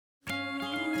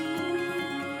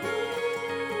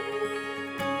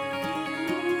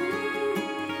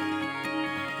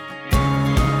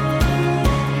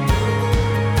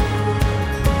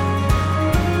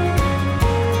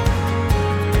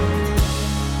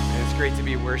great to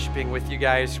be worshiping with you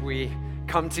guys. We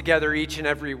come together each and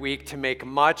every week to make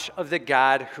much of the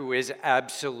God who is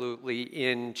absolutely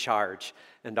in charge.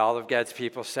 And all of God's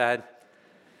people said,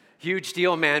 huge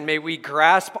deal, man. May we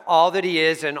grasp all that he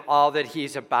is and all that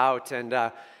he's about. And,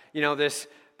 this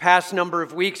past number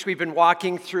of weeks, we've been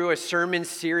walking through a sermon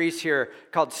series here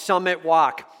called Summit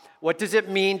Walk. What does it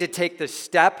mean to take the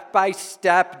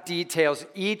step-by-step details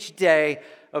each day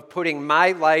of putting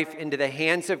my life into the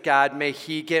hands of God? May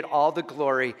he get all the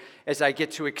glory as I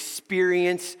get to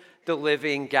experience the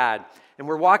living God. And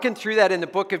we're walking through that in the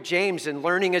book of James and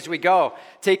learning as we go,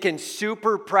 taking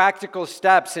super practical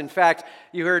steps. In fact,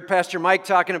 you heard Pastor Mike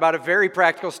talking about a very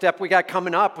practical step we got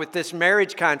coming up with this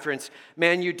marriage conference.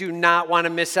 Man, you do not want to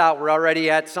miss out. We're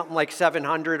already at something like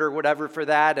 700 or whatever for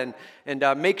that. And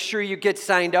make sure you get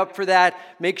signed up for that.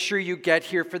 Make sure you get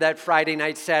here for that Friday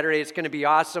night, Saturday. It's going to be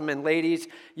awesome. And ladies,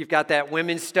 you've got that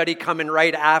women's study coming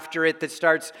right after it that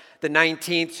starts the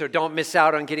 19th, so don't miss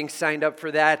out on getting signed up for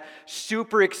that.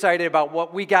 Super excited about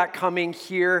what we got coming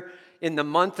here in the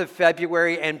month of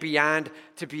February and beyond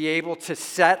to be able to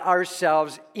set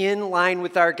ourselves in line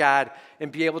with our God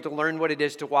and be able to learn what it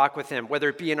is to walk with him, whether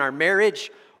it be in our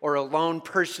marriage or alone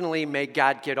personally. May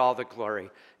God get all the glory.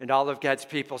 And all of God's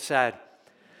people said,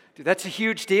 dude, that's a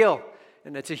huge deal.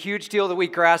 And it's a huge deal that we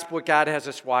grasp what God has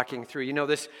us walking through.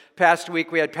 This past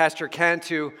week we had Pastor Kent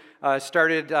who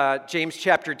started James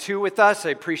chapter 2 with us. I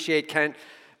appreciate Kent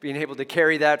being able to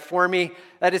carry that for me.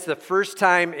 That is the first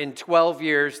time in 12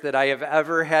 years that I have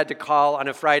ever had to call on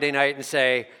a Friday night and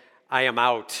say, I am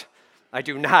out. I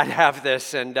do not have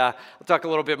this. And I'll talk a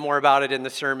little bit more about it in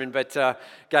the sermon, but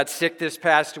got sick this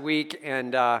past week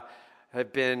and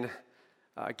have been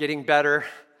getting better.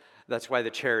 That's why the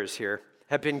chair is here.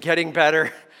 Have been getting better,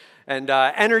 and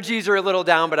energies are a little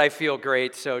down, but I feel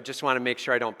great, so just want to make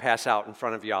sure I don't pass out in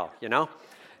front of y'all,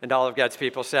 And all of God's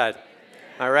people said,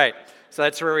 all right, so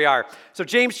that's where we are. So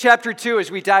James chapter 2,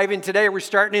 as we dive in today, we're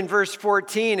starting in verse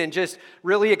 14, and just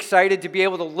really excited to be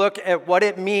able to look at what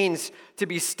it means to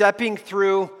be stepping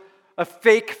through a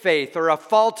fake faith or a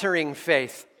faltering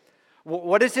faith.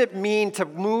 What does it mean to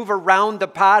move around the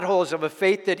potholes of a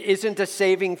faith that isn't a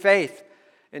saving faith?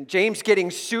 And James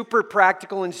getting super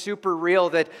practical and super real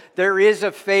that there is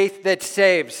a faith that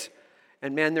saves.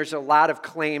 And man, there's a lot of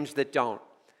claims that don't.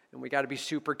 And we got to be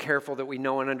super careful that we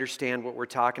know and understand what we're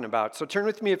talking about. So turn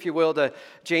with me, if you will, to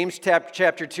James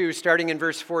chapter 2, starting in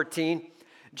verse 14.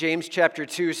 James chapter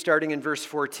 2, starting in verse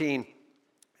 14.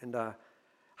 And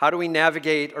how do we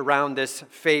navigate around this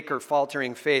fake or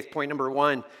faltering faith? Point number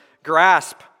 1,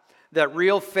 grasp that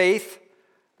real faith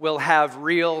will have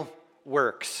real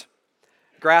works.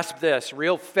 Grasp this,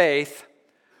 real faith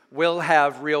will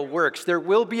have real works. There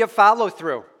will be a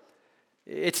follow-through.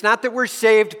 It's not that we're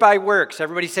saved by works.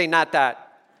 Everybody say not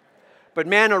that. But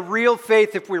man, a real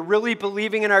faith, if we're really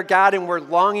believing in our God and we're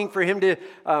longing for him to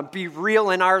be real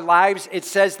in our lives, it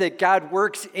says that God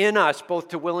works in us both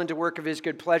to will and to work of his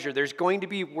good pleasure. There's going to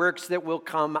be works that will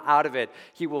come out of it.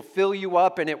 He will fill you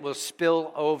up and it will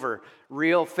spill over.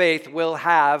 Real faith will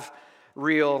have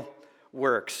real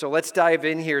works. So let's dive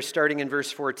in here, starting in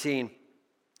verse 14.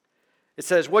 It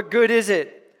says, what good is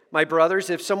it, my brothers,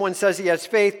 if someone says he has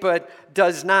faith but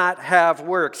does not have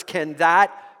works? Can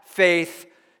that faith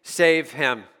save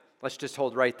him? Let's just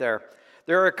hold right there.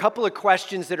 There are a couple of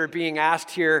questions that are being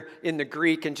asked here in the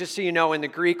Greek. And just so you know, in the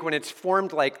Greek, when it's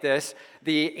formed like this,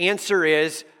 the answer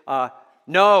is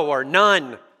no or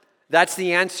none. That's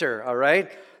the answer, all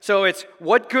right? So it's,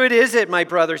 what good is it, my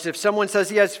brothers, if someone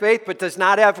says he has faith but does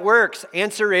not have works?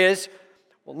 Answer is,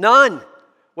 well, none.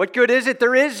 What good is it?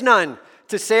 There is none.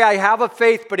 To say I have a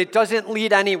faith but it doesn't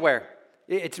lead anywhere.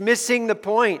 It's missing the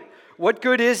point. What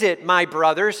good is it, my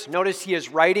brothers? Notice he is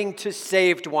writing to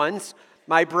saved ones.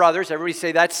 My brothers, everybody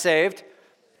say that's saved.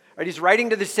 Right, he's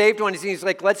writing to the saved ones. He's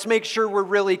like, let's make sure we're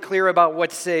really clear about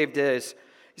what saved is.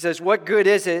 He says, what good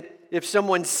is it if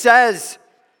someone says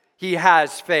he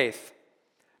has faith?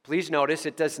 Please notice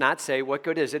it does not say, what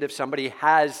good is it if somebody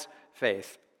has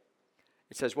faith?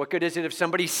 It says, what good is it if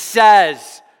somebody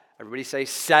says? Everybody say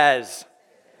says.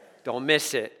 Don't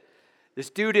miss it.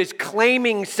 This dude is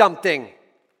claiming something,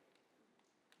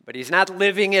 but he's not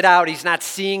living it out. He's not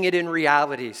seeing it in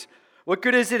realities. What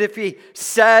good is it if he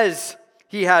says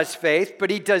he has faith,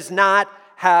 but he does not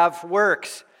have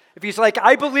works? If he's like,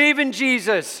 I believe in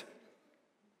Jesus.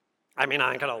 I mean,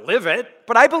 I ain't going to live it,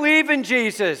 but I believe in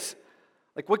Jesus.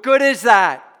 Like, what good is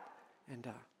that? And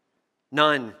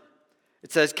none.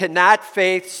 It says, can that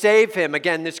faith save him?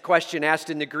 Again, this question asked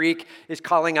in the Greek is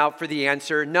calling out for the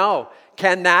answer, no.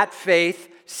 Can that faith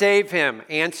save him?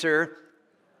 Answer,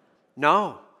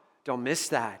 no. Don't miss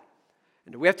that.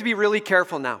 And we have to be really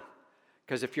careful now.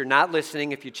 Because if you're not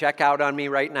listening, if you check out on me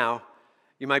right now,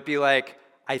 you might be like,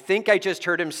 I think I just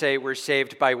heard him say we're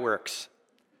saved by works.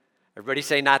 Everybody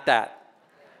say not that.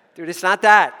 Dude, it's not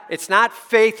that. It's not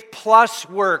faith plus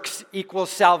works equals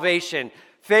salvation.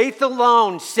 Faith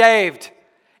alone saved.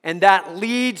 And that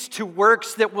leads to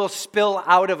works that will spill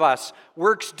out of us.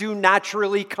 Works do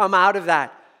naturally come out of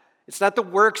that. It's not the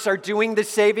works are doing the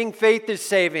saving, faith is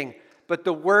saving, but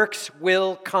the works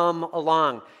will come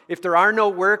along. If there are no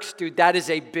works, dude, that is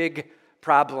a big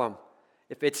problem.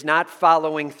 If it's not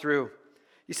following through.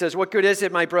 He says, what good is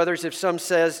it, my brothers, if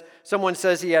someone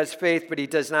says he has faith, but he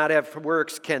does not have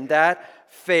works? Can that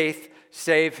faith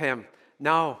save him?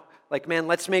 No. Man,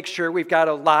 let's make sure we've got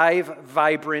a live,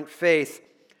 vibrant faith.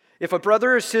 If a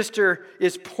brother or sister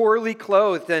is poorly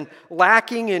clothed and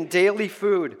lacking in daily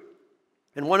food,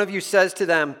 and one of you says to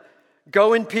them,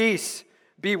 go in peace,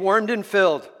 be warmed and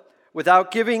filled, without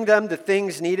giving them the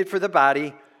things needed for the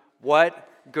body, what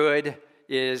good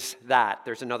is that?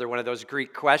 There's another one of those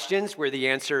Greek questions where the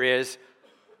answer is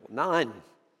none.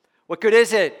 What good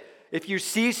is it if you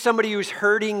see somebody who's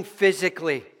hurting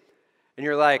physically and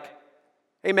you're like,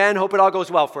 hey man, hope it all goes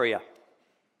well for you?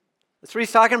 That's what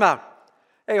he's talking about.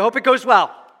 Hey, hope it goes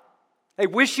well. Hey,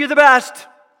 wish you the best.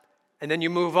 And then you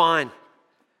move on.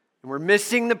 And we're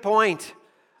missing the point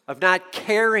of not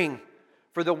caring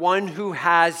for the one who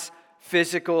has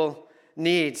physical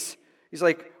needs. He's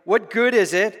like, what good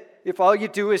is it if all you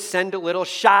do is send a little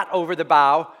shot over the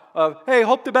bow of, hey,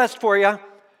 hope the best for you?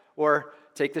 Or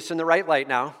take this in the right light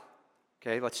now.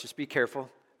 Okay, let's just be careful.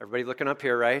 Everybody looking up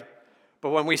here, right? But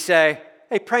when we say,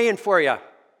 hey, praying for you,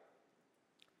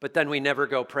 but then we never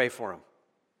go pray for them.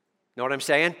 Know what I'm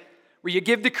saying? Where you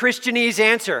give the Christianese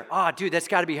answer. Oh, dude, that's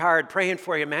got to be hard. Praying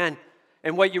for you, man.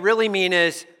 And what you really mean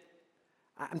is,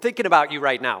 I'm thinking about you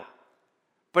right now.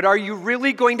 But are you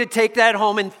really going to take that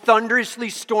home and thunderously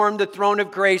storm the throne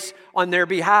of grace on their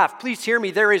behalf? Please hear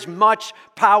me. There is much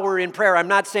power in prayer. I'm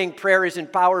not saying prayer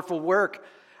isn't powerful work.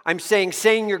 I'm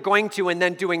saying you're going to and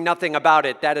then doing nothing about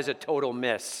it. That is a total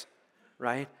miss,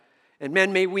 right? And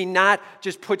men, may we not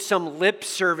just put some lip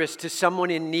service to someone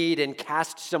in need and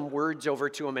cast some words over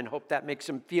to them and hope that makes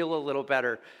them feel a little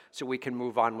better so we can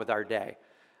move on with our day.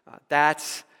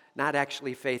 That's not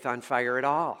actually faith on fire at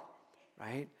all,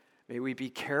 right? May we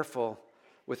be careful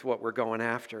with what we're going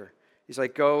after. He's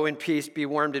like, go in peace, be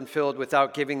warmed and filled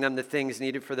without giving them the things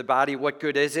needed for the body. What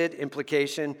good is it?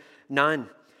 Implication, none.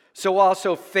 So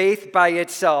also faith by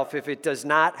itself, if it does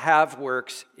not have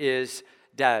works, is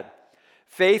dead.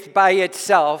 Faith by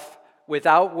itself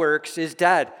without works is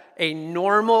dead. A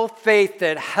normal faith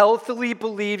that healthily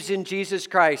believes in Jesus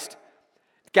Christ.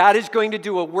 God is going to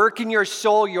do a work in your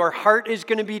soul. Your heart is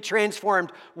going to be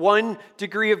transformed one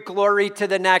degree of glory to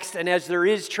the next. And as there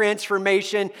is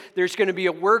transformation, there's going to be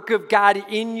a work of God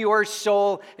in your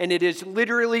soul. And it is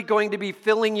literally going to be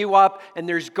filling you up. And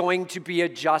there's going to be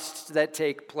adjusts that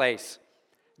take place.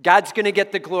 God's going to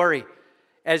get the glory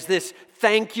as this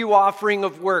thank you offering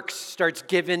of works starts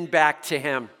given back to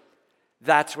him.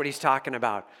 That's what he's talking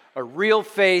about. A real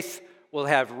faith will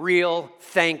have real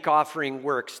thank offering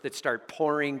works that start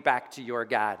pouring back to your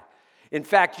God. In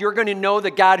fact, you're going to know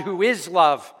the God who is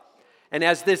love. And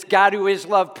as this God who is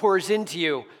love pours into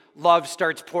you, love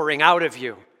starts pouring out of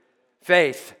you.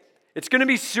 Faith. It's going to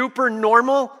be super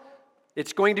normal.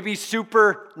 It's going to be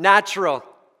supernatural.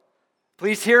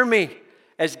 Please hear me.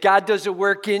 As God does a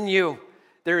work in you,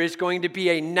 there is going to be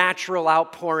a natural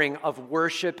outpouring of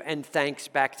worship and thanks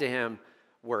back to him.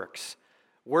 Works.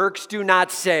 Works do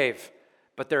not save,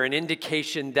 but they're an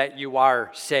indication that you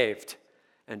are saved.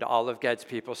 And all of God's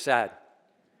people said,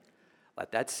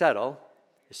 let that settle.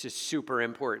 This is super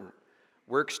important.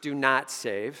 Works do not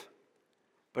save,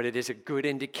 but it is a good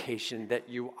indication that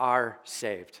you are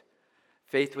saved.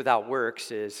 Faith without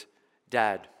works is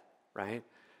dead, right?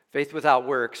 Faith without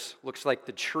works looks like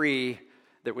the tree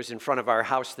that was in front of our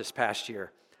house this past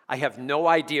year. I have no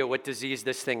idea what disease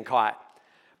this thing caught,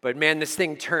 but man, this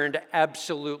thing turned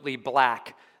absolutely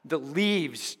black. The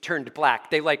leaves turned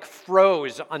black. They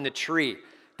froze on the tree.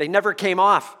 They never came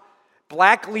off.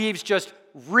 Black leaves just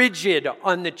rigid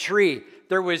on the tree.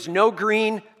 There was no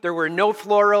green. There were no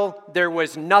floral. There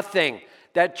was nothing.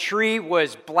 That tree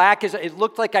was black as it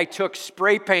looked like I took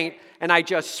spray paint and I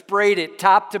just sprayed it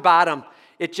top to bottom.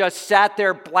 It just sat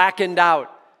there blackened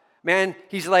out. Man,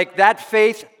 he's like, that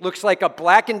faith looks like a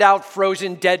blackened out,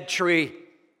 frozen, dead tree.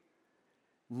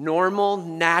 Normal,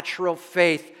 natural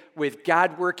faith with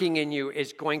God working in you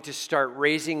is going to start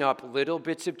raising up little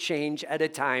bits of change at a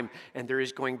time, and there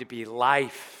is going to be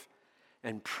life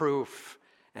and proof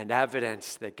and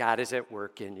evidence that God is at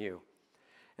work in you.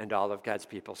 And all of God's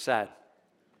people said,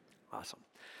 awesome.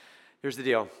 Here's the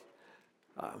deal.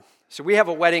 So we have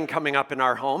a wedding coming up in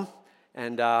our home,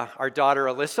 and our daughter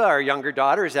Alyssa, our younger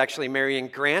daughter, is actually marrying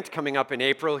Grant coming up in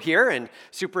April here, and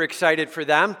super excited for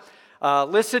them.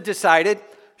 Alyssa decided,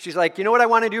 she's like, you know what I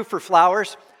want to do for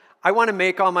flowers? I want to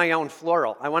make all my own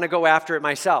floral. I want to go after it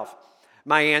myself.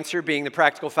 My answer, being the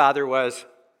practical father, was,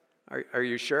 are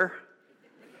you sure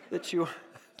that you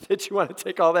want to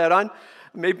take all that on?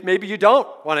 Maybe you don't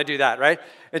want to do that, right?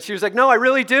 And she was like, no, I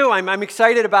really do. I'm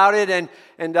excited about it. And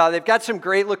they've got some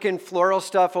great looking floral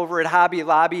stuff over at Hobby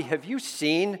Lobby. Have you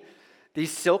seen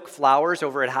these silk flowers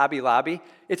over at Hobby Lobby?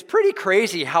 It's pretty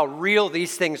crazy how real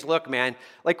these things look, man.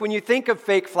 Like when you think of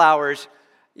fake flowers,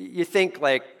 you think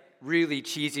like really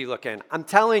cheesy looking. I'm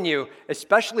telling you,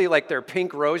 especially like their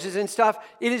pink roses and stuff,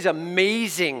 it is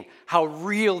amazing how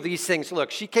real these things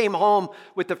look. She came home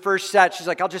with the first set. She's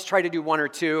like, I'll just try to do one or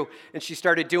two. And she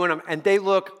started doing them, and they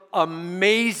look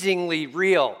amazingly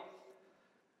real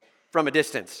from a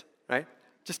distance, right?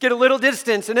 Just get a little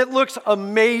distance, and it looks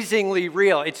amazingly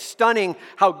real. It's stunning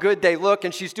how good they look,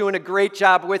 and she's doing a great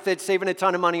job with it, saving a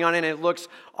ton of money on it, and it looks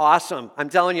awesome. I'm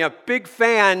telling you, a big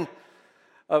fan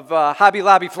of Hobby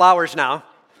Lobby flowers now.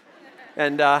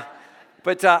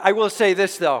 But I will say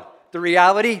this, though. The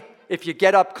reality, if you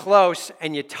get up close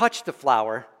and you touch the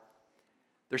flower,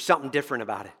 there's something different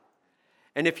about it.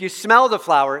 And if you smell the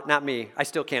flower, not me, I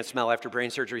still can't smell after brain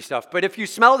surgery stuff, but if you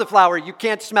smell the flower, you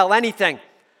can't smell anything,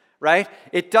 right?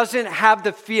 It doesn't have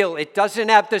the feel. It doesn't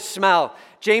have the smell.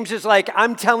 James is like,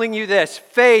 I'm telling you this,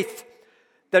 faith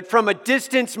that from a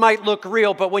distance might look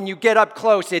real, but when you get up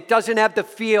close, it doesn't have the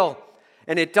feel.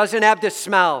 And it doesn't have the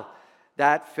smell.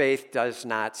 That faith does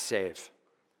not save.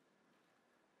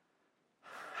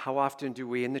 How often do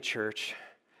we in the church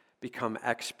become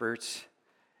experts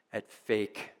at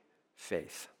fake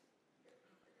faith?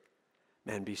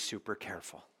 Man, be super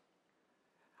careful.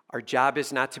 Our job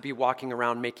is not to be walking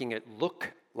around making it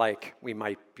look like we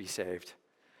might be saved.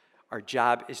 Our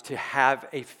job is to have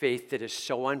a faith that is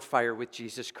so on fire with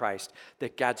Jesus Christ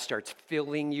that God starts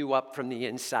filling you up from the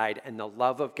inside and the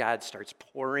love of God starts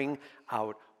pouring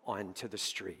out onto the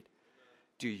street.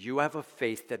 Do you have a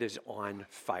faith that is on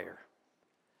fire?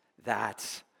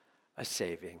 That's a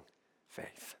saving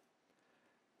faith.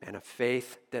 And a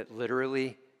faith that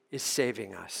literally is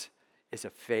saving us is a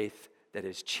faith that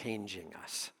is changing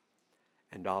us.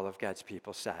 And all of God's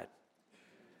people said,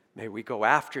 may we go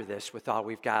after this with all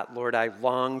we've got. Lord, I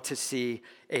long to see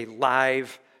a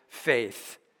live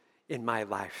faith in my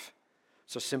life.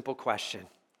 So, simple question.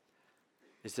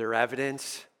 Is there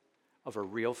evidence of a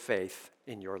real faith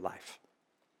in your life?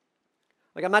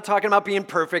 Like, I'm not talking about being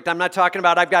perfect. I'm not talking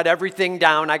about I've got everything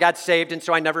down. I got saved, and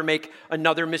so I never make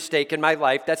another mistake in my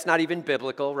life. That's not even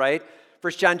biblical, right?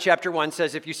 1 John chapter 1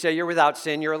 says, if you say you're without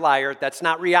sin, you're a liar. That's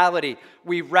not reality.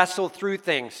 We wrestle through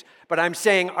things. But I'm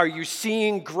saying, are you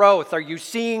seeing growth? Are you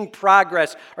seeing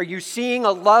progress? Are you seeing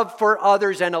a love for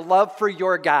others and a love for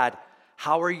your God?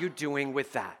 How are you doing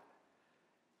with that?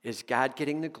 Is God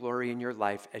getting the glory in your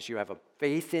life as you have a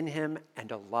faith in Him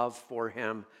and a love for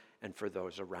Him and for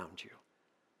those around you?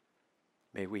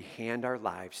 May we hand our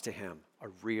lives to Him, a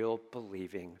real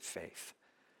believing faith.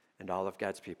 And all of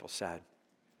God's people said,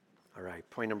 all right,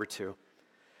 point number 2.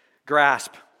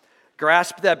 Grasp.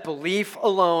 Grasp that belief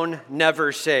alone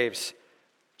never saves.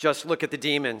 Just look at the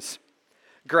demons.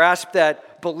 Grasp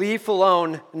that belief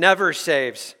alone never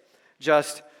saves.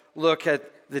 Just look at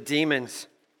the demons.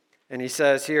 And he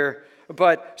says here,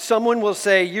 but someone will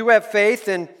say, you have faith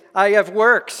and I have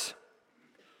works.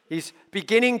 He's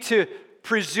beginning to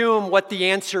presume what the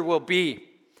answer will be.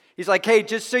 He's like, hey,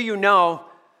 just so you know,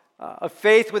 a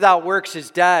faith without works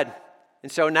is dead.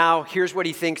 And so now here's what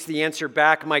he thinks the answer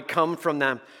back might come from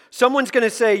them. Someone's going to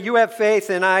say, you have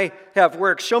faith and I have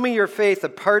works. Show me your faith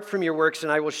apart from your works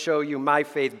and I will show you my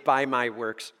faith by my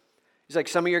works. He's like,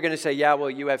 some of you are going to say, yeah, well,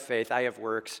 you have faith, I have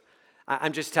works.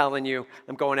 I'm just telling you,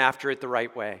 I'm going after it the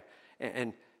right way.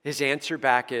 And his answer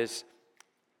back is,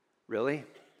 really?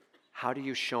 How do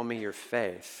you show me your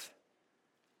faith?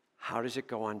 How does it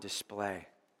go on display?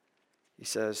 He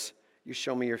says, you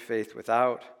show me your faith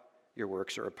without your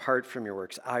works or apart from your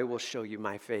works. I will show you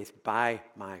my faith by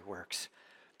my works.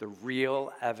 The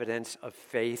real evidence of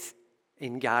faith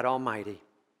in God Almighty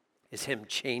is Him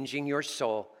changing your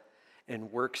soul and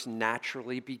works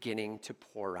naturally beginning to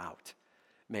pour out.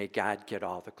 May God get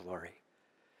all the glory.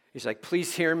 He's like,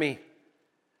 please hear me.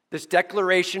 This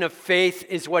declaration of faith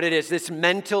is what it is. This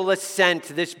mental assent,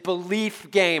 this belief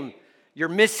game. You're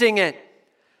missing it.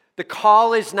 The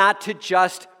call is not to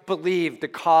just believe. The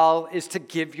call is to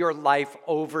give your life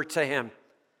over to Him.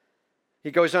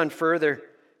 He goes on further.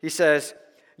 He says,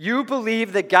 you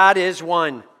believe that God is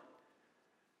one.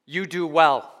 you do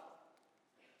well.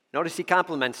 Notice he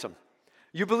compliments them.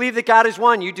 You believe that God is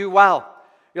one, you do well.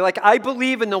 You're like, I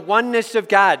believe in the oneness of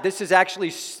God. This is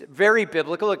actually very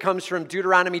biblical. It comes from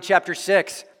Deuteronomy chapter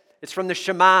 6. It's from the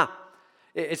Shema.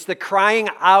 It's the crying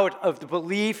out of the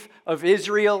belief of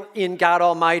Israel in God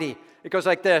Almighty. It goes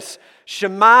like this.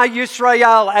 Shema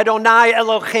Yisrael, Adonai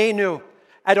Eloheinu,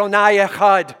 Adonai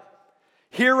Echad.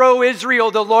 Hear, O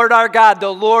Israel, the Lord our God,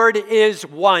 the Lord is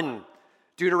one.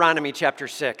 Deuteronomy chapter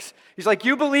 6. He's like,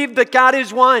 you believe that God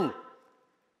is one.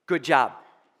 Good job.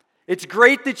 It's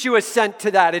great that you assent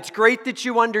to that. It's great that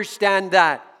you understand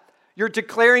that. You're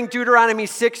declaring Deuteronomy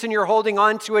 6 and you're holding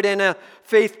on to it in a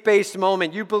faith-based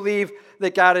moment. You believe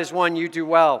that God is one, you do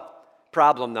well.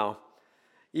 Problem though,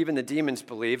 even the demons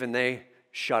believe and they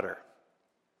shudder.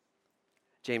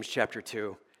 James chapter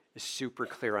 2 is super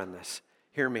clear on this.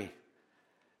 Hear me.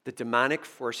 The demonic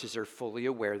forces are fully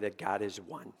aware that God is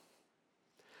one.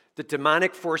 The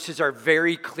demonic forces are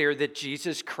very clear that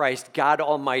Jesus Christ, God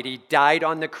Almighty, died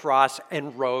on the cross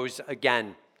and rose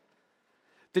again.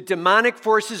 The demonic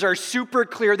forces are super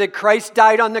clear that Christ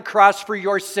died on the cross for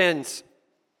your sins.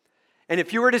 And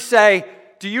if you were to say,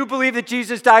 do you believe that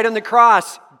Jesus died on the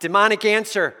cross? Demonic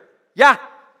answer, yeah.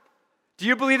 Do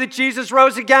you believe that Jesus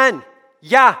rose again?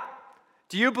 Yeah.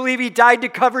 Do you believe he died to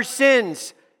cover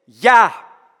sins? Yeah.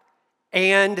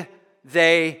 And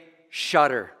they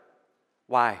shudder.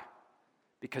 Why?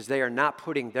 Because they are not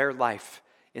putting their life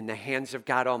in the hands of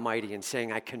God Almighty and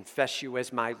saying, I confess you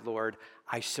as my Lord.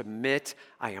 I submit.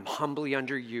 I am humbly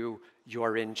under you.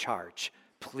 You're in charge.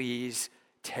 Please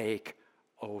take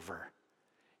over.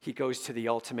 He goes to the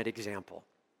ultimate example.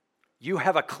 You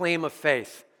have a claim of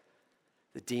faith.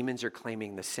 The demons are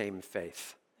claiming the same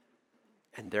faith.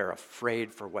 And they're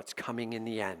afraid for what's coming in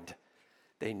the end.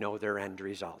 They know their end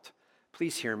result.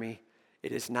 Please hear me.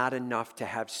 It is not enough to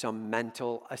have some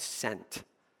mental assent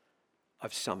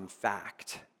of some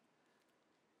fact.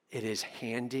 It is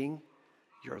handing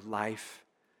your life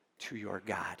to your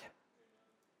God.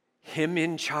 Him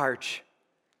in charge.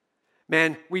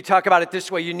 Man, we talk about it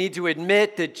this way. You need to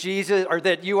admit that Jesus, or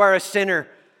that you are a sinner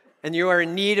and you are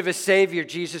in need of a Savior,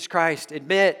 Jesus Christ.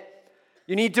 Admit.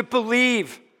 You need to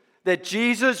believe that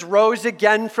Jesus rose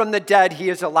again from the dead. He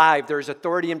is alive. There is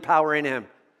authority and power in him.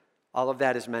 All of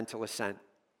that is mental assent.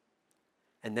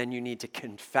 And then you need to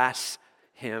confess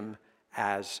him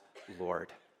as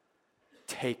Lord.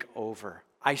 Take over.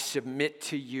 I submit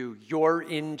to you. You're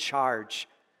in charge.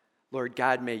 Lord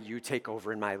God, may you take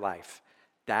over in my life.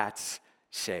 That's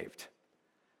saved.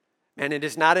 And it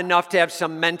is not enough to have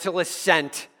some mental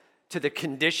assent to the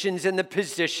conditions and the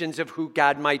positions of who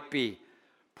God might be.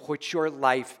 Put your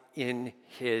life in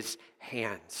his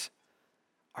hands.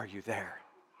 Are you there?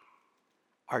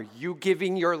 Are you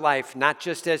giving your life not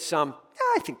just as some,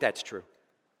 I think that's true,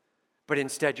 but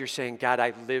instead you're saying, God,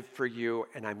 I live for you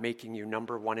and I'm making you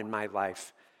number one in my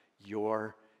life.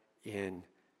 You're in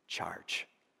charge.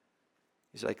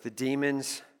 He's like, the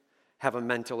demons have a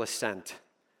mental assent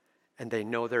and they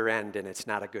know their end and it's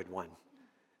not a good one.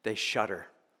 They shudder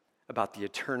about the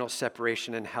eternal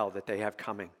separation in hell that they have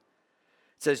coming.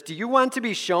 It says, do you want to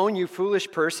be shown, you foolish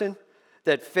person,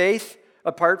 that faith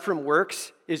apart from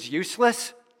works is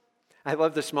useless? I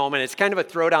love this moment. It's kind of a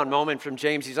throwdown moment from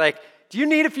James. He's like, do you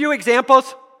need a few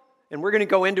examples? And we're going to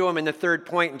go into them in the third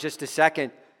point in just a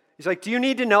second. He's like, do you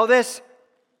need to know this?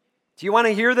 Do you want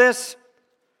to hear this?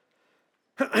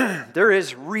 There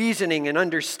is reasoning and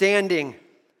understanding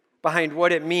behind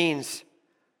what it means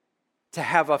to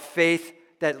have a faith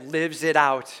that lives it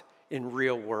out in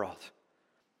real world.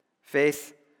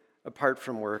 Faith apart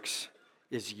from works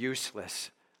is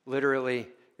useless. Literally,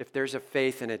 if there's a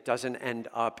faith and it doesn't end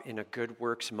up in a good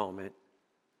works moment,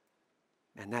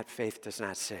 and that faith does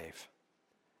not save.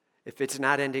 If it's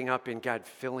not ending up in God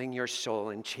filling your soul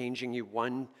and changing you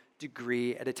one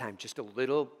degree at a time, just a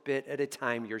little bit at a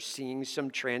time, you're seeing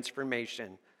some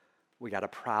transformation, we got a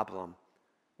problem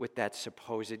with that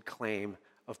supposed claim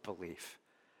of belief.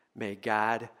 May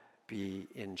God be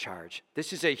in charge.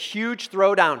 This is a huge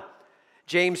throwdown.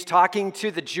 James talking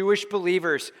to the Jewish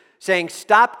believers, saying,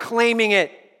 stop claiming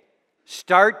it.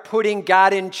 Start putting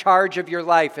God in charge of your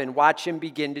life and watch him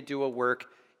begin to do a work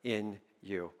in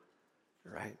you.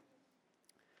 Right?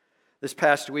 This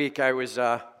past week, I was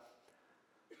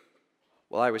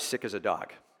sick as a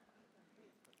dog.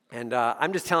 And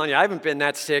I'm just telling you, I haven't been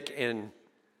that sick in,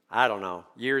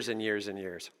 years and years and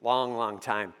years. Long, long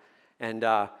time. And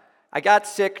I got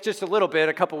sick just a little bit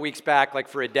a couple weeks back, like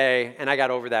for a day, and I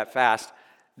got over that fast.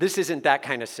 This isn't that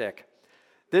kind of sick.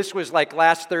 This was like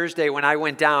last Thursday when I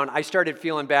went down. I started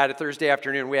feeling bad a Thursday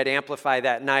afternoon. We had Amplify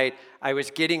that night. I was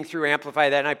getting through Amplify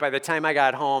that night. By the time I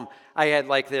got home, I had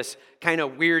like this kind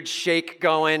of weird shake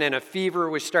going, and a fever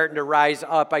was starting to rise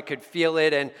up. I could feel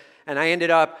it, and I ended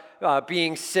up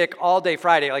being sick all day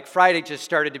Friday. Like Friday just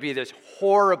started to be this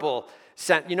horrible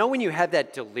scent. You know when you have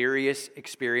that delirious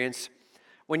experience?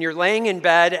 When you're laying in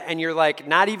bed and you're like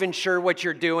not even sure what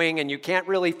you're doing and you can't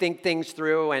really think things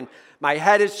through, and my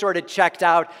head is sort of checked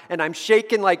out and I'm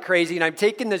shaking like crazy and I'm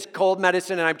taking this cold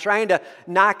medicine and I'm trying to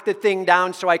knock the thing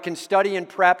down so I can study and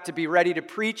prep to be ready to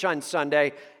preach on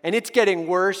Sunday, and it's getting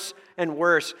worse and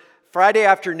worse. Friday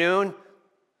afternoon,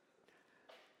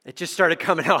 it just started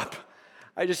coming up.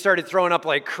 I just started throwing up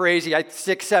like crazy.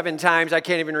 6, 7 times. I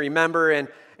can't even remember. And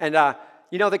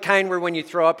you know the kind where when you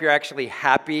throw up, you're actually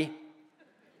happy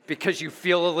because you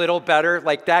feel a little better?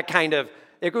 Like that kind of,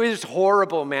 it was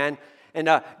horrible, man. And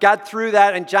got through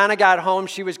that, and Jonna got home.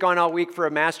 She was gone all week for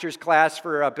a master's class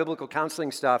for biblical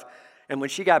counseling stuff. And when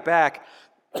she got back,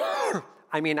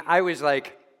 I was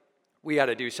like, we got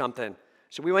to do something.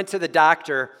 So we went to the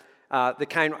doctor. The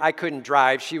kind I couldn't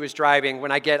drive. She was driving.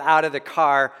 When I get out of the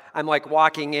car, I'm like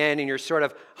walking in, and you're sort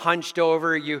of hunched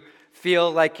over. You feel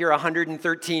like you're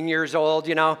 113 years old,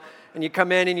 you know? And you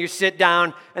come in and you sit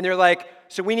down, and they're like,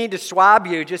 so we need to swab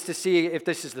you just to see if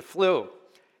this is the flu.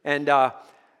 And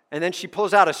then she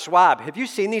pulls out a swab. Have you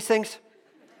seen these things?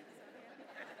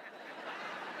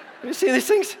 Have you seen these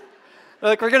things?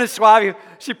 They're like, we're going to swab you.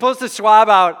 She pulls the swab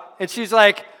out, and she's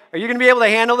like, are you going to be able to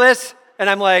handle this? And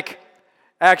I'm like,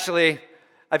 actually,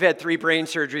 I've had 3 brain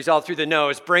surgeries all through the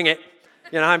nose. Bring it.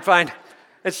 You know, I'm fine.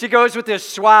 And she goes with this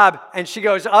swab, and she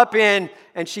goes up in,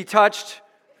 and she touched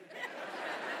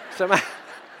some,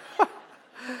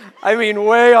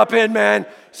 way up in, man.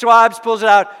 Swabs, pulls it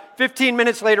out. 15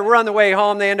 minutes later, we're on the way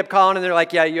home. They end up calling, and they're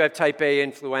like, yeah, you have type A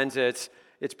influenza.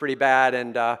 It's pretty bad,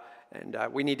 and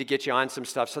we need to get you on some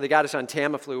stuff. So they got us on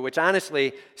Tamiflu, which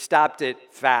honestly stopped it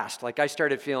fast. Like I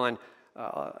started feeling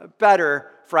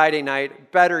better Friday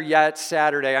night, better yet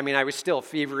Saturday. I was still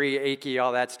fevery, achy,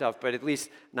 all that stuff, but at least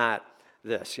not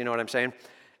this. You know what I'm saying?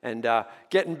 And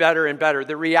getting better and better.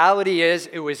 The reality is,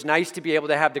 it was nice to be able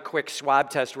to have the quick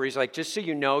swab test where he's like, just so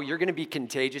you know, you're going to be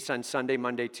contagious on Sunday,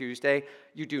 Monday, Tuesday.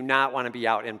 You do not want to be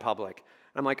out in public.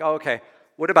 And I'm like, oh, okay.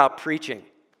 What about preaching?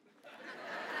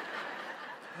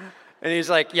 And he's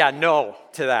like, yeah, no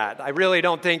to that. I really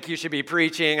don't think you should be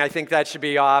preaching. I think that should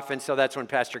be off. And so that's when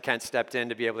Pastor Kent stepped in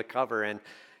to be able to cover.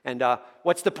 And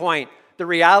what's the point? The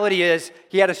reality is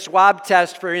he had a swab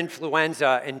test for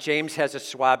influenza, and James has a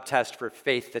swab test for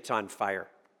faith that's on fire.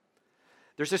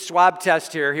 There's a swab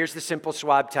test here. Here's the simple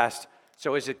swab test.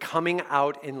 So is it coming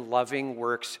out in loving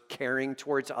works, caring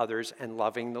towards others, and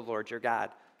loving the Lord your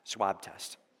God? Swab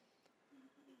test.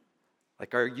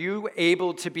 Like, are you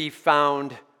able to be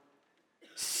found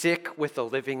sick with a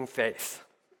living faith?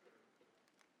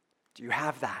 Do you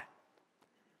have that?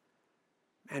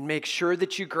 And make sure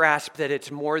that you grasp that it's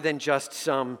more than just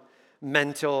some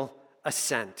mental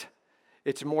assent.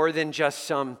 It's more than just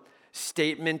some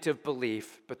statement of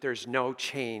belief, but there's no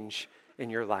change in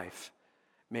your life.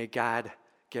 May God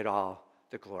get all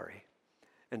the glory.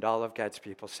 And all of God's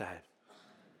people said.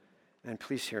 And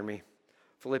please hear me.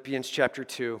 Philippians chapter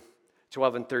 2,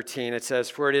 12 and 13, it says,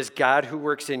 for it is God who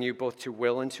works in you both to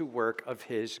will and to work of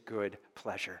his good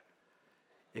pleasure.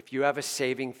 If you have a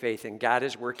saving faith and God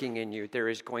is working in you, there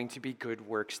is going to be good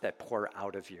works that pour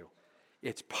out of you.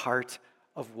 It's part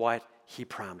of what he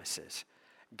promises.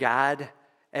 God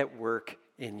at work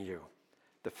in you.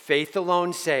 The faith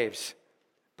alone saves,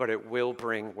 but it will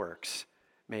bring works.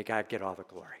 May God get all the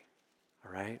glory.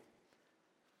 All right?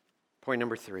 Point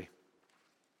number 3.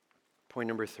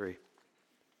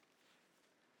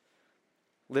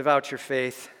 Live out your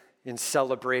faith in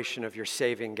celebration of your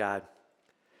saving God.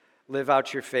 Live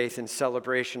out your faith in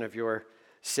celebration of your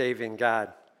saving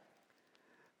God.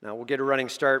 Now, we'll get a running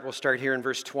start. We'll start here in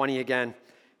verse 20 again.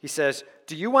 He says,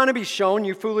 do you want to be shown,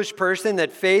 you foolish person,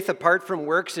 that faith apart from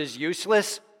works is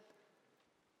useless?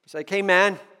 He's like, hey,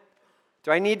 man,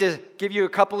 do I need to give you a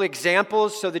couple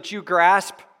examples so that you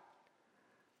grasp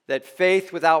that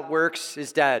faith without works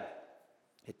is dead?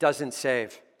 It doesn't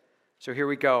save. So here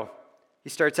we go. He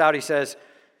starts out, he says,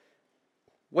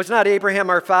 was not Abraham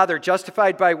our father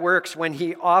justified by works when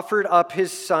he offered up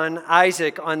his son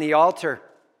Isaac on the altar?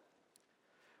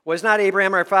 Was not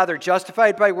Abraham our father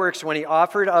justified by works when he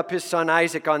offered up his son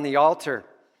Isaac on the altar?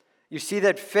 You see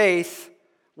that faith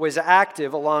was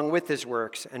active along with his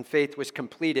works, and faith was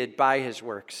completed by his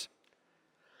works.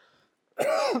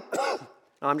 Now,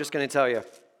 I'm just going to tell you,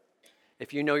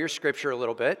 if you know your scripture a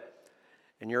little bit,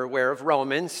 and you're aware of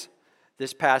Romans,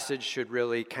 this passage should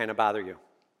really kind of bother you.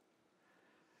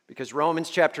 Because Romans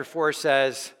chapter 4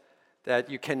 says that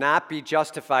you cannot be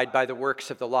justified by the works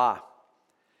of the law.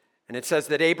 And it says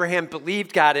that Abraham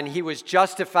believed God and he was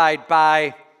justified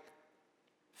by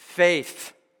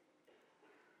faith.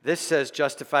 This says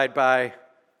justified by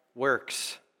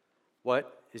works.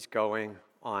 What is going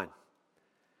on?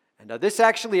 And this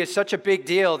actually is such a big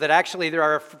deal that actually there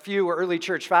are a few early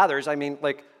church fathers. I mean,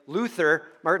 like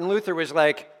Martin Luther was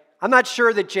like, I'm not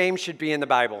sure that James should be in the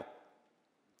Bible.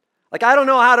 Like, I don't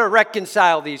know how to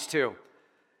reconcile these two.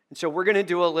 And so we're going to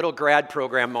do a little grad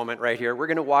program moment right here. We're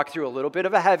going to walk through a little bit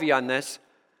of a heavy on this,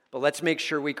 but let's make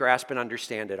sure we grasp and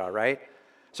understand it, all right?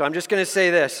 So I'm just going to say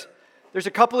this. There's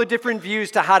a couple of different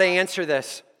views to how to answer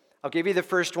this. I'll give you the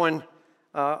first one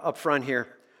up front here.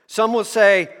 Some will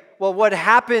say, well, what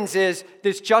happens is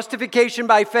this justification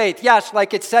by faith, yes,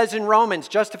 like it says in Romans,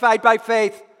 justified by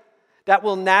faith, that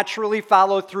will naturally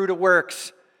follow through to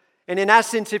works. And in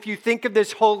essence, if you think of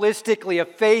this holistically, a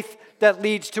faith that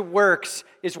leads to works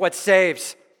is what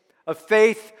saves. A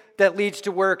faith that leads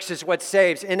to works is what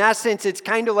saves. In essence, it's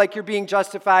kind of like you're being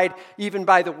justified even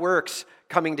by the works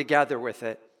coming together with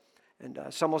it. And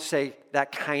some will say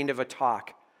that kind of a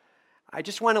talk. I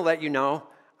just want to let you know,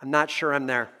 I'm not sure I'm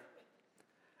there.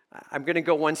 I'm going to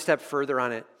go one step further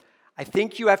on it. I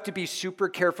think you have to be super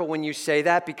careful when you say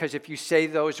that, because if you say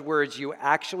those words, you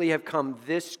actually have come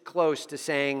this close to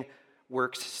saying,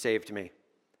 works saved me.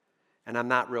 And I'm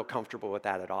not real comfortable with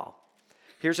that at all.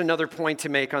 Here's another point to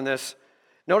make on this.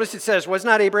 Notice it says, was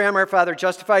not Abraham our father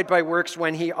justified by works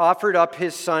when he offered up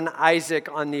his son Isaac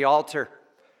on the altar?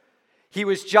 He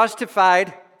was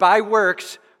justified by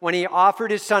works when he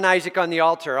offered his son Isaac on the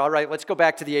altar. All right, let's go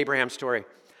back to the Abraham story.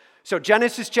 So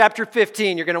Genesis chapter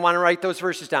 15, you're going to want to write those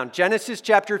verses down. Genesis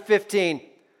chapter 15,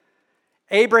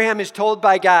 Abraham is told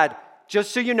by God,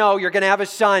 just so you know, you're going to have a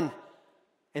son.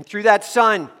 And through that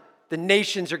son, the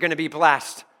nations are going to be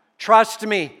blessed. Trust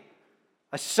me,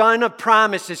 a son of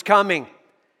promise is coming.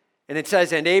 And it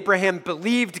says, and Abraham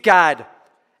believed God,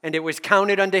 and it was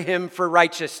counted unto him for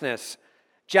righteousness.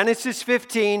 Genesis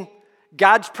 15,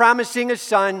 God's promising a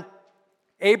son.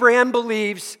 Abraham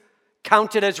believes,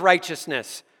 counted as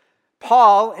righteousness.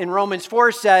 Paul in Romans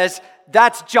 4 says,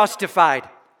 that's justified.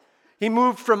 He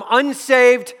moved from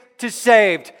unsaved to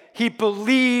saved. He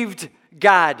believed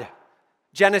God.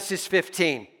 Genesis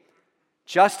 15,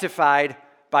 justified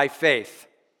by faith.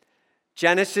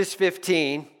 Genesis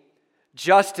 15,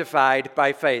 justified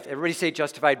by faith. Everybody say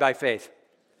justified by faith.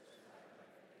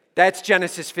 That's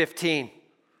Genesis 15.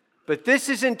 But this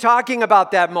isn't talking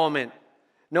about that moment.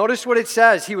 Notice what it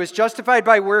says. He was justified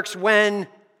by works when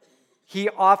he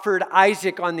offered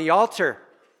Isaac on the altar.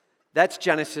 That's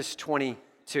Genesis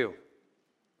 22.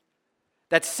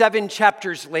 That's 7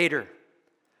 chapters later.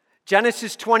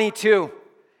 Genesis 22.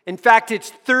 In fact, it's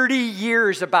 30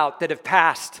 years about that have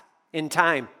passed in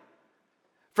time.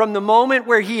 From the moment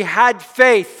where he had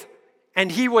faith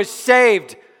and he was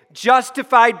saved,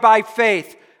 justified by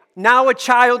faith, now a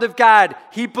child of God,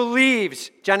 he believes,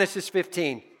 Genesis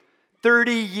 15.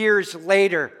 30 years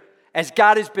later, as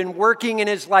God has been working in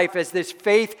his life, as this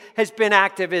faith has been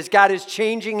active, as God is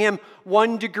changing him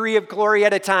one degree of glory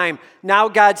at a time, now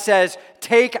God says,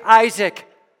 take Isaac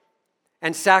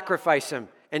and sacrifice him.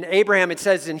 And Abraham, it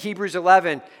says in Hebrews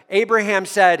 11, Abraham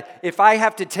said, if I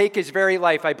have to take his very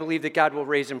life, I believe that God will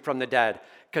raise him from the dead.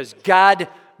 Because God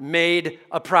made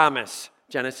a promise,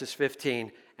 Genesis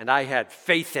 15, and I had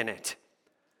faith in it.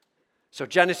 So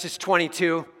Genesis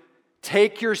 22,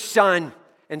 take your son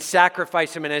and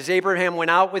sacrifice him. And as Abraham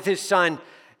went out with his son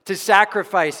to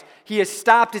sacrifice, he is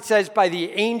stopped, it says, by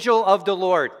the angel of the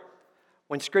Lord.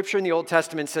 When Scripture in the Old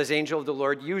Testament says angel of the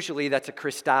Lord, usually that's a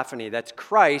Christophany. That's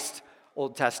Christ,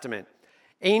 Old Testament.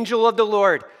 Angel of the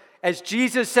Lord. As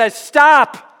Jesus says,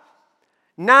 stop.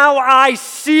 Now I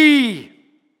see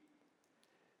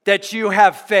that you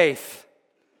have faith.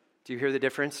 Do you hear the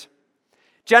difference?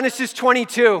 Genesis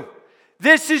 22.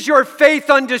 This is your faith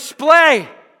on display.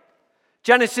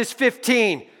 Genesis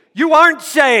 15. You aren't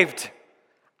saved.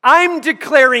 I'm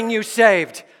declaring you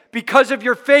saved because of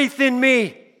your faith in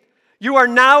me. You are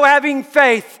now having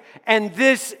faith, and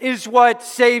this is what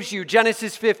saves you.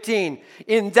 Genesis 15.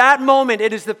 In that moment,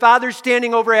 it is the Father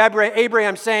standing over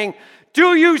Abraham saying,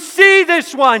 do you see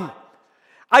this one?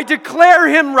 I declare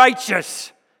him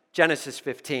righteous. Genesis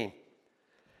 15.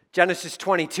 Genesis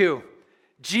 22.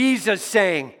 Jesus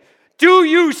saying, do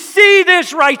you see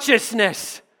this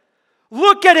righteousness?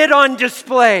 Look at it on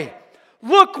display.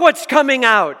 Look what's coming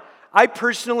out. I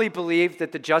personally believe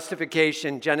that the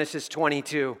justification, Genesis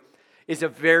 22, is a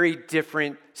very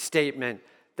different statement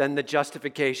than the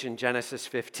justification, Genesis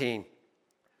 15.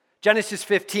 Genesis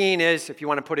 15 is, if you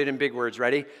want to put it in big words,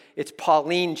 ready? It's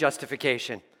Pauline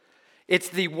justification. It's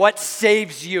the what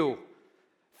saves you,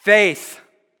 faith.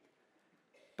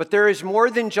 But there is more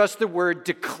than just the word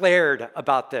declared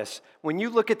about this. When you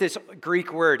look at this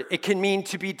Greek word, it can mean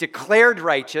to be declared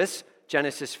righteous,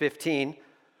 Genesis 15,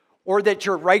 or that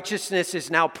your righteousness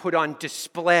is now put on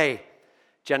display,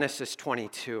 Genesis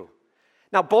 22.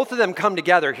 Now, both of them come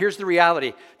together. Here's the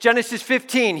reality. Genesis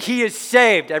 15, he is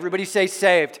saved. Everybody say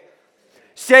saved.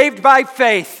 Saved by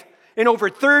faith. In over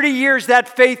 30 years,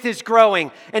 that faith is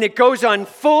growing, and it goes on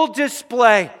full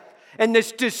display. And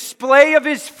this display of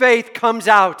his faith comes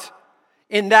out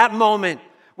in that moment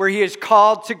where he is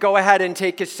called to go ahead and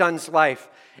take his son's life.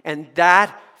 And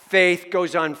that faith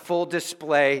goes on full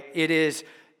display. It is,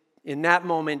 in that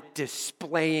moment,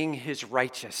 displaying his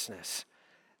righteousness.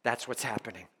 That's what's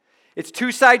happening. It's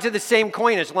two sides of the same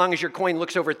coin as long as your coin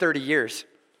looks over 30 years,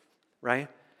 right?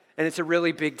 And it's a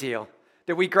really big deal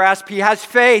that we grasp he has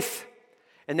faith,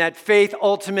 and that faith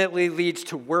ultimately leads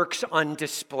to works on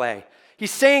display.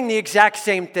 He's saying the exact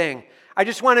same thing. I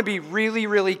just want to be really,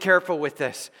 really careful with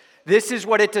this. This is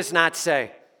what it does not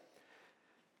say.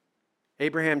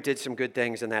 Abraham did some good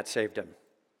things and that saved him.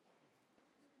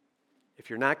 If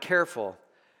you're not careful,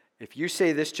 if you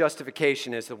say this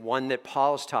justification is the one that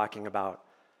Paul's talking about,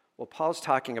 well, Paul's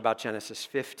talking about Genesis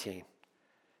 15.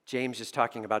 James is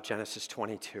talking about Genesis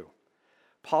 22.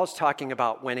 Paul's talking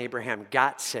about when Abraham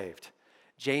got saved.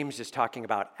 James is talking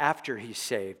about after he's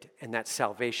saved and that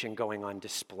salvation going on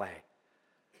display.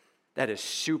 That is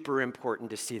super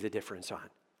important to see the difference on.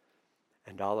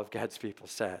 And all of God's people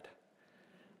said,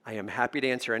 I am happy to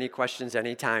answer any questions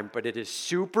anytime, but it is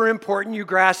super important you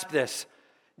grasp this.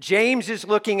 James is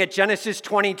looking at Genesis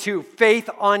 22,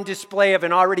 faith on display of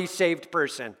an already saved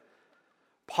person.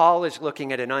 Paul is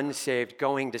looking at an unsaved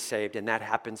going to saved, and that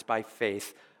happens by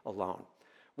faith alone.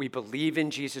 We believe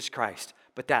in Jesus Christ,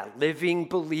 but that living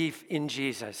belief in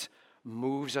Jesus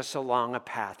moves us along a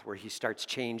path where he starts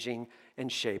changing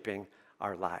and shaping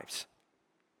our lives.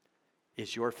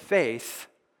 Is your faith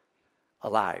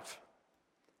alive?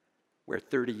 Where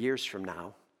 30 years from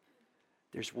now,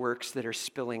 there's works that are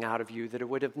spilling out of you that it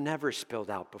would have never spilled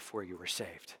out before you were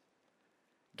saved.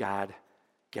 God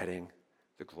getting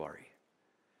the glory.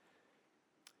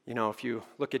 You know, if you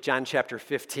look at John chapter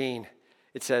 15,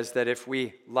 it says that if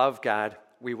we love God,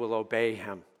 we will obey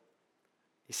him.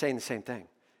 He's saying the same thing.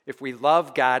 If we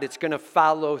love God, it's going to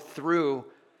follow through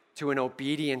to an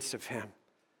obedience of him.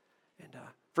 And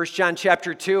 1 John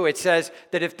chapter 2, it says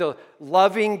that if the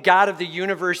loving God of the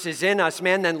universe is in us,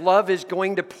 man, then love is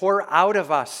going to pour out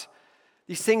of us.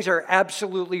 These things are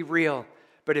absolutely real.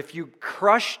 But if you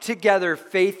crush together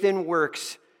faith and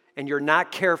works and you're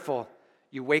not careful,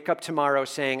 you wake up tomorrow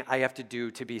saying, I have to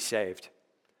do to be saved.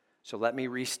 So let me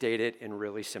restate it in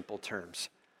really simple terms.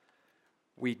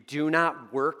 We do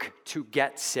not work to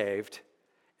get saved,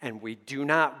 and we do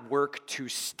not work to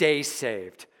stay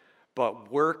saved,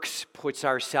 but works puts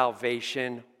our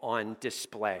salvation on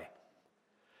display.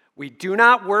 We do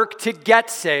not work to get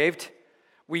saved.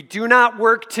 We do not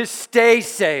work to stay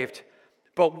saved,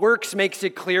 but works makes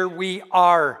it clear we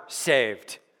are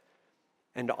saved.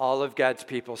 And all of God's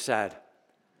people said,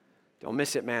 don't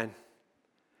miss it, man.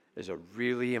 Is a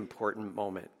really important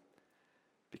moment,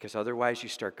 because otherwise you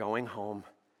start going home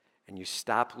and you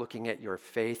stop looking at your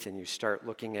faith and you start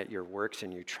looking at your works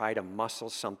and you try to muscle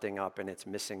something up and it's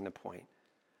missing the point.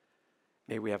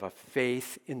 May we have a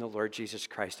faith in the Lord Jesus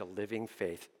Christ, a living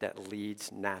faith that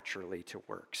leads naturally to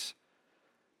works.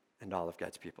 And all of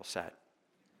God's people said.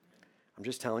 I'm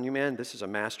just telling you, man, this is a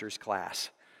master's class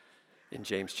in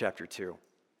James chapter 2.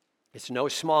 It's no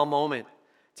small moment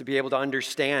to be able to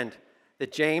understand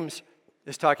that James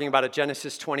is talking about a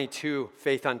Genesis 22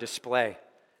 faith on display,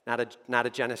 not a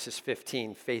Genesis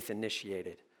 15 faith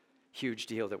initiated. Huge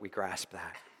deal that we grasp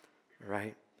that,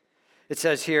 right? It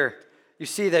says here, you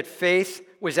see that faith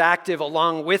was active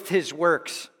along with his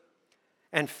works,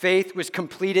 and faith was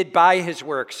completed by his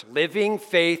works. Living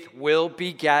faith will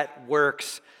beget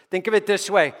works. Think of it this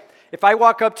way. If I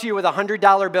walk up to you with a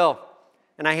 $100 bill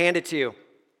and I hand it to you,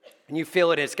 and you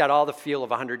feel it, it's got all the feel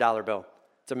of a $100 bill.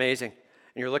 It's amazing.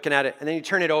 And you're looking at it, and then you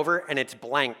turn it over, and it's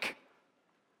blank.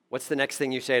 What's the next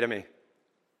thing you say to me?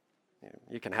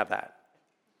 You can have that.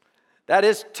 That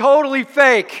is totally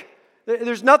fake.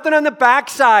 There's nothing on the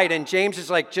backside. And James is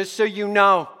like, just so you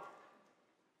know,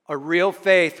 a real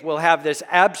faith will have this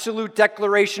absolute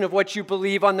declaration of what you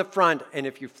believe on the front. And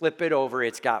if you flip it over,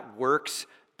 it's got works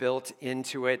built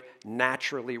into it,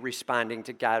 naturally responding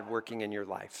to God working in your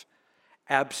life.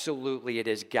 Absolutely, it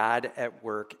is God at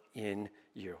work in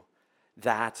you.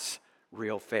 That's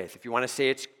real faith. If you want to say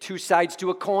it's two sides to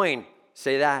a coin,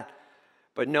 say that.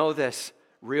 But know this,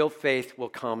 real faith will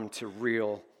come to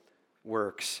real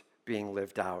works being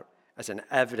lived out as an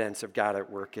evidence of God at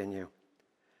work in you.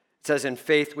 It says, and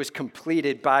faith was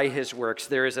completed by his works.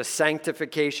 There is a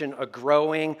sanctification, a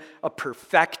growing, a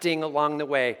perfecting along the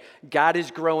way. God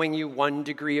is growing you one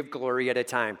degree of glory at a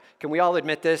time. Can we all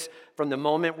admit this? From the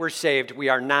moment we're saved, we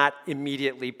are not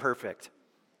immediately perfect.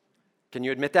 Can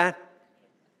you admit that?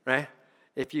 Right?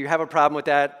 If you have a problem with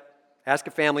that, ask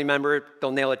a family member.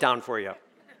 They'll nail it down for you.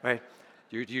 Right?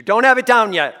 You don't have it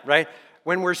down yet, right?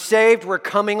 When we're saved, we're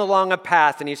coming along a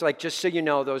path. And he's like, just so you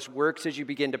know, those works as you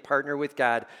begin to partner with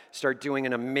God start doing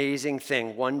an amazing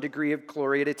thing, one degree of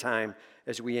glory at a time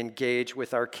as we engage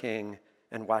with our King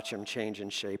and watch him change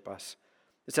and shape us.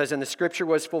 It says, and the scripture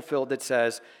was fulfilled that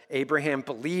says, Abraham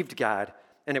believed God,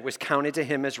 and it was counted to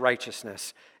him as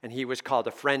righteousness, and he was called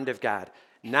a friend of God.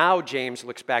 Now James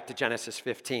looks back to Genesis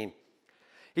 15.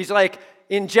 He's like,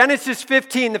 in Genesis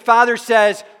 15, the Father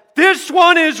says, this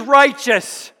one is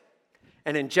righteous.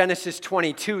 And in Genesis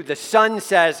 22, the Son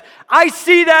says, I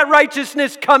see that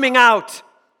righteousness coming out.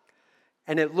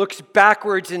 And it looks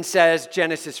backwards and says,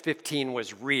 Genesis 15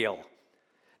 was real.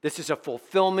 This is a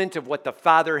fulfillment of what the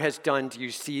Father has done. Do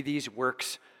you see these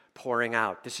works pouring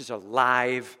out? This is a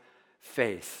live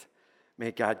faith. May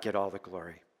God get all the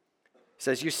glory. It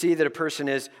says, you see that a person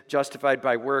is justified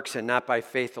by works and not by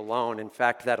faith alone. In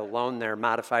fact, that alone there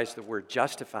modifies the word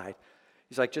justified.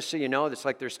 He's like, just so you know, it's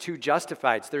like there's two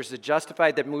justifieds. There's the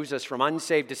justified that moves us from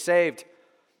unsaved to saved.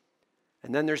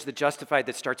 And then there's the justified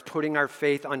that starts putting our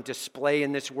faith on display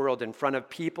in this world in front of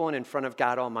people and in front of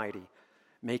God Almighty,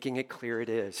 making it clear it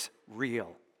is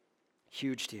real.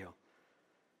 Huge deal.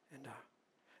 And it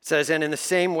says, and in the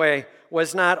same way,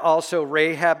 was not also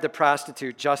Rahab the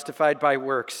prostitute justified by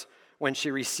works when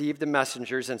she received the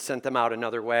messengers and sent them out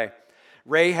another way?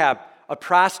 Rahab, a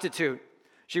prostitute,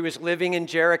 she was living in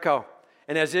Jericho.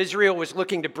 And as Israel was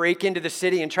looking to break into the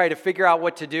city and try to figure out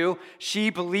what to do, she,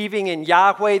 believing in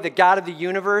Yahweh, the God of the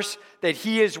universe, that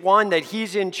he is one, that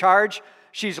he's in charge,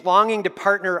 she's longing to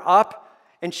partner up,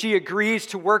 and she agrees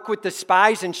to work with the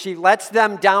spies, and she lets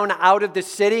them down out of the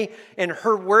city in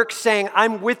her work, saying,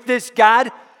 I'm with this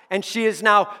God, and she is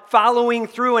now following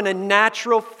through in a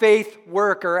natural faith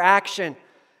work or action.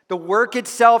 The work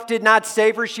itself did not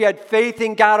save her. She had faith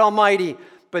in God Almighty,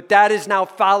 but that is now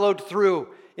followed through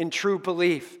in true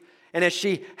belief. And as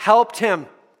she helped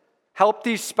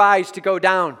these spies to go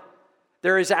down,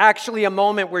 there is actually a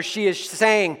moment where she is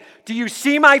saying, do you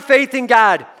see my faith in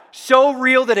God? So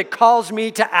real that it calls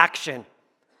me to action.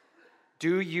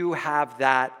 Do you have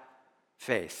that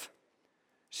faith?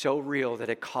 So real that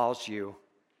it calls you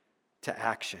to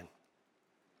action.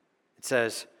 It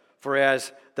says, for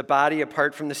as the body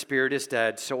apart from the spirit is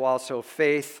dead, so also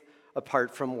faith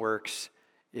apart from works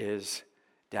is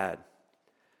dead.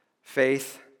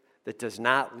 Faith that does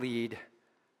not lead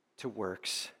to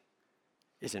works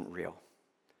isn't real.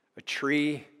 A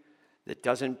tree that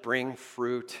doesn't bring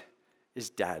fruit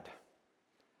is dead.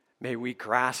 May we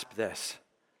grasp this.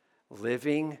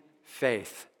 Living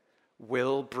faith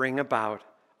will bring about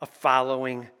a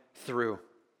following through.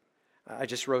 I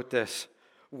just wrote this.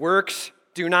 Works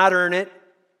do not earn it.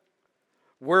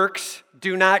 Works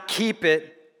do not keep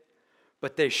it,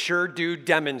 but they sure do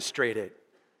demonstrate it.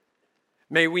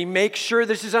 May we make sure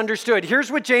this is understood.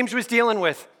 Here's what James was dealing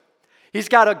with. He's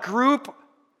got a group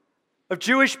of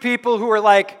Jewish people who are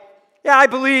like, yeah, I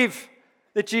believe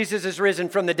that Jesus is risen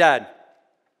from the dead.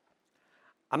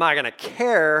 I'm not going to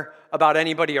care about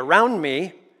anybody around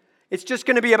me. It's just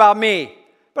going to be about me.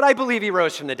 But I believe he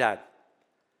rose from the dead.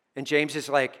 And James is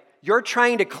like, you're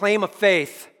trying to claim a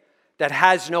faith that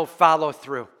has no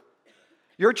follow-through.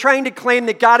 You're trying to claim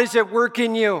that God is at work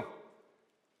in you,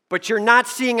 but you're not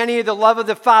seeing any of the love of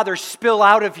the Father spill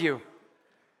out of you.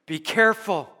 Be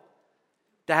careful.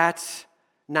 That's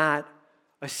not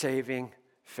a saving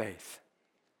faith.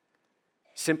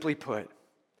 Simply put,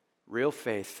 real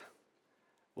faith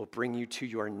will bring you to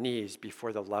your knees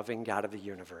before the loving God of the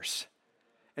universe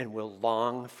and will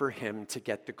long for him to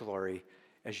get the glory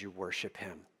as you worship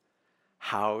him.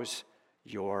 How's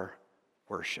your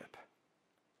worship?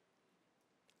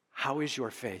 How is your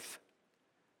faith?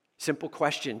 Simple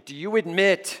question. Do you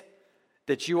admit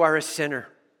that you are a sinner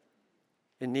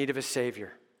in need of a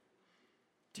Savior?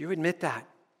 Do you admit that?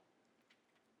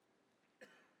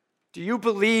 Do you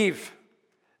believe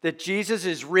that Jesus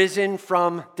is risen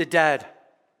from the dead?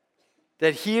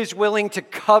 That he is willing to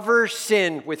cover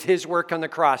sin with his work on the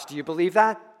cross? Do you believe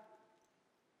that?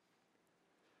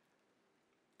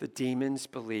 The demons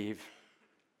believe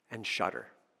and shudder.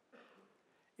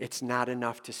 It's not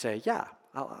enough to say, yeah,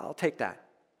 I'll take that.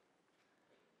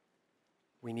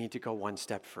 We need to go one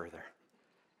step further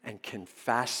and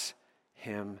confess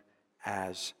him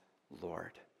as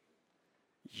Lord.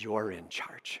 You're in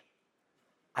charge.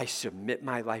 I submit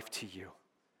my life to you.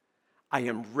 I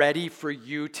am ready for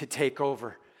you to take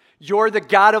over. You're the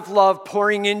God of love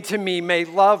pouring into me. May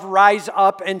love rise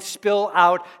up and spill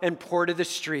out and pour to the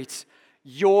streets.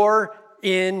 You're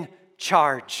in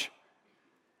charge.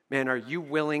 Man, are you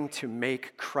willing to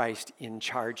make Christ in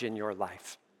charge in your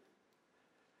life?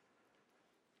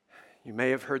 You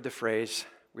may have heard the phrase,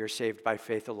 we are saved by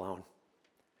faith alone.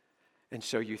 And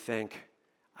so you think,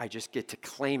 I just get to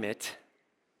claim it,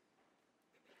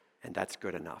 and that's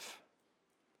good enough.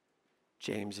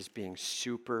 James is being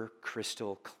super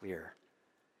crystal clear.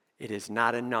 It is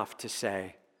not enough to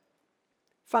say,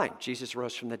 fine, Jesus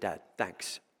rose from the dead,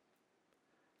 thanks.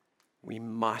 We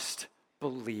must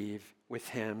believe with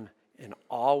him in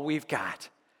all we've got,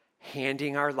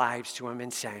 handing our lives to him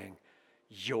and saying,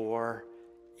 you're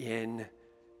in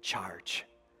charge.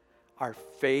 Our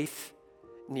faith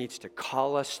needs to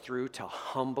call us through to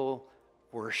humble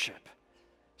worship,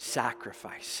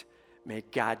 sacrifice. May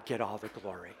God get all the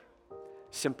glory.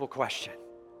 Simple question.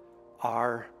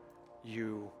 Are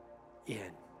you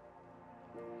in?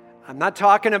 I'm not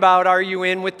talking about are you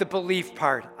in with the belief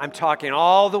part. I'm talking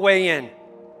all the way in.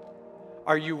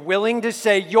 Are you willing to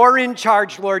say, you're in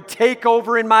charge, Lord, take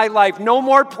over in my life. No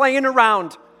more playing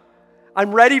around.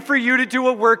 I'm ready for you to do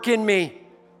a work in me.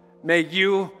 May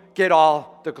you get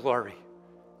all the glory.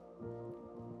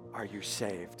 Are you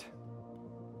saved?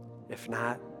 If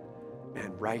not,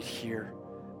 man, right here,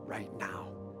 right now,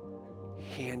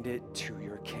 hand it to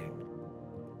your King.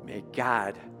 May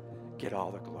God get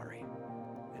all the glory.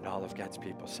 And all of God's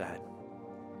people said,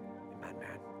 amen,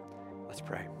 man. Let's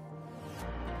pray.